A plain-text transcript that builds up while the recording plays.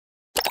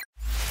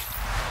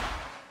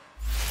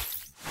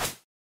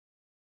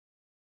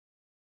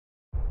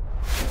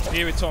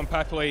Here with Tom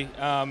Papley.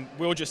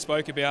 Will just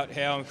spoke about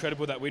how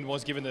incredible that win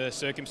was given the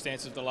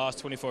circumstances of the last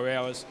 24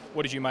 hours.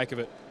 What did you make of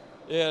it?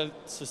 Yeah,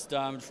 it's just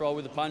roll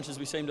with the punches.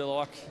 We seem to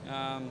like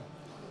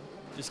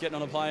just getting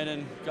on a plane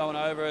and going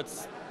over.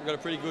 We've got a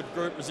pretty good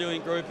group,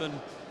 resilient group, and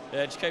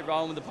yeah, just keep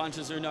rolling with the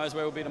punches. Who knows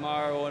where we'll be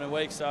tomorrow or in a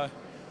week? So,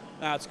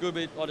 no, it's good.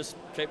 I just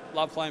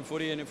love playing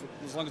footy, and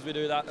as long as we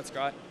do that, that's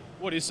great.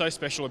 What is so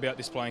special about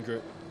this playing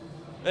group?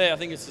 Yeah, I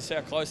think it's just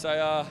how close they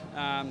are.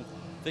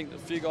 I think a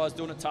few guys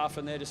doing it tough,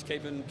 and they're just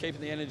keeping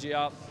the energy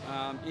up.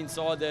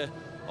 Inside, they're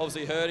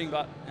obviously hurting,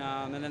 but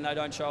and then they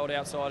don't show it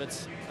outside.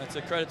 It's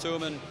a credit to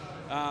them, and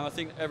I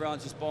think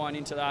everyone's just buying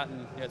into that,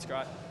 and yeah, it's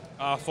great.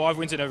 5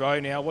 wins in a row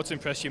now. What's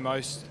impressed you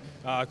most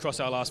across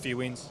our last few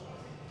wins?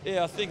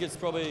 Yeah, I think it's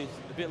probably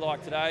a bit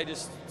like today.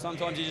 Just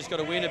sometimes you just got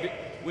to win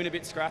a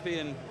bit scrappy,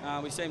 and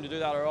we seem to do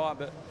that all right.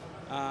 But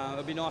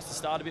it'd be nice to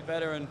start a bit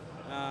better. And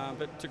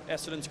but to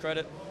Essendon's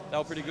credit, they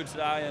were pretty good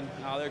today, and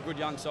they're a good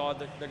young side.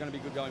 They're going to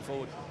be good going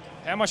forward.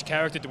 How much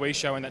character do we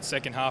show in that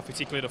second half,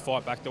 particularly to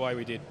fight back the way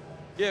we did?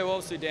 Yeah, we're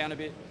obviously down a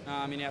bit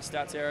in our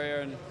stats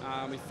area,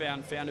 and we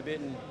found a bit,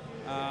 and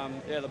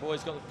yeah, the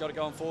boys got it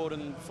going forward,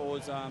 and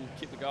forwards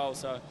kicked the goal,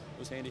 so it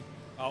was handy.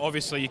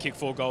 Obviously, you kicked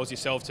 4 goals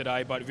yourself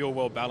today, but real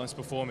well-balanced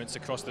performance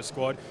across the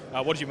squad.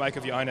 What did you make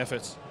of your own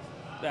efforts?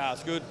 Yeah,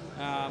 it's good.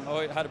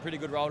 I had a pretty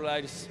good roll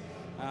today. Just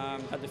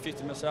had the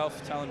 50 myself,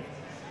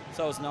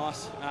 so it was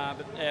nice.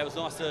 But yeah, it was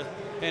nice to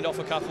hand off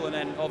a couple, and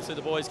then obviously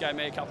the boys gave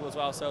me a couple as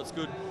well, so it's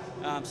good.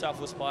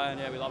 Selfless play, and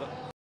yeah, we love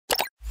it.